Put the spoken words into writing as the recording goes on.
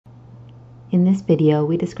In this video,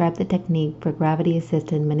 we describe the technique for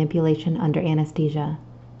gravity-assisted manipulation under anesthesia.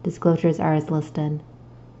 Disclosures are as listed.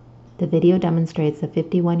 The video demonstrates a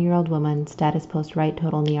 51-year-old woman status post-right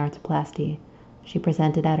total knee arthroplasty. She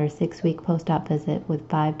presented at her 6-week post-op visit with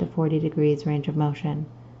 5 to 40 degrees range of motion.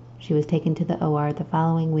 She was taken to the OR the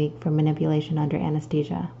following week for manipulation under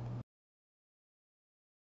anesthesia.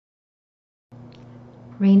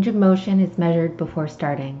 Range of motion is measured before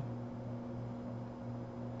starting.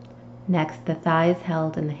 Next, the thigh is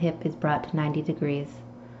held and the hip is brought to 90 degrees.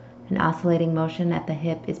 An oscillating motion at the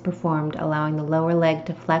hip is performed, allowing the lower leg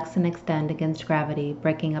to flex and extend against gravity,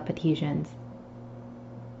 breaking up adhesions.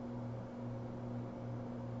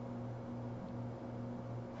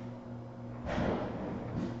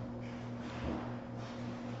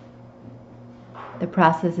 The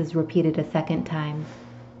process is repeated a second time.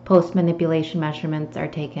 Post-manipulation measurements are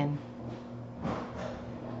taken.